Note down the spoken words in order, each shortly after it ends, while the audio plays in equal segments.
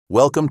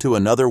Welcome to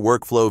another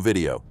workflow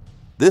video.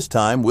 This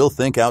time we'll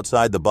think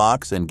outside the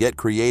box and get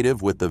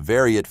creative with the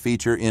Variate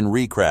feature in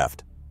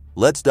Recraft.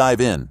 Let's dive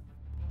in.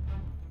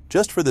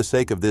 Just for the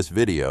sake of this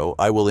video,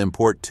 I will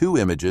import 2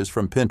 images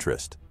from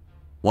Pinterest.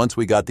 Once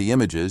we got the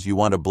images, you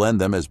want to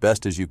blend them as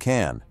best as you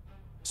can.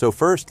 So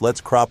first, let's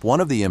crop one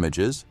of the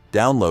images,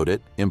 download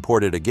it,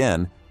 import it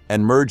again,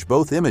 and merge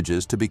both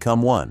images to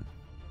become one.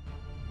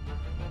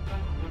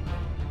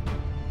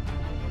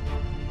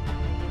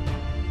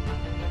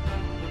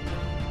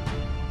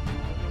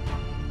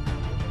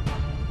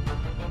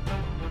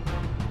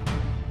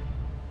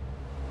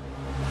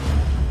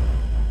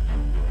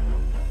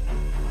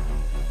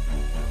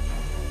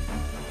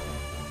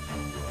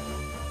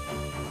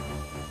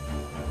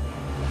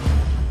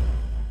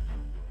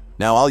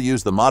 Now I'll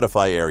use the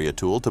Modify Area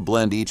tool to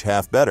blend each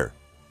half better.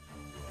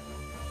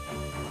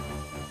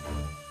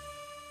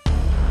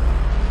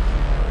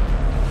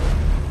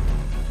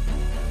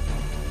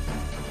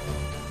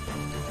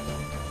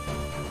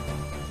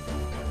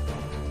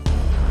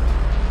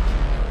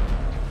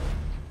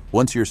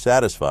 Once you're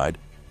satisfied,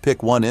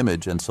 pick one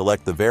image and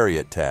select the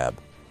Variate tab.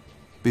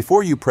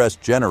 Before you press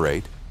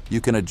Generate,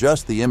 you can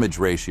adjust the image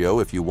ratio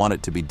if you want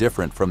it to be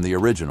different from the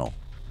original.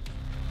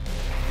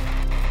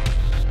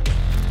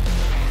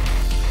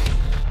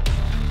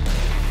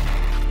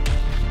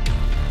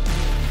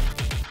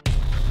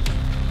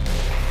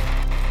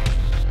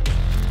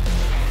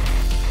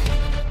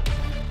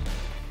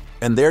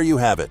 And there you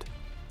have it.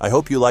 I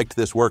hope you liked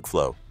this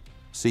workflow.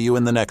 See you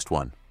in the next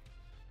one.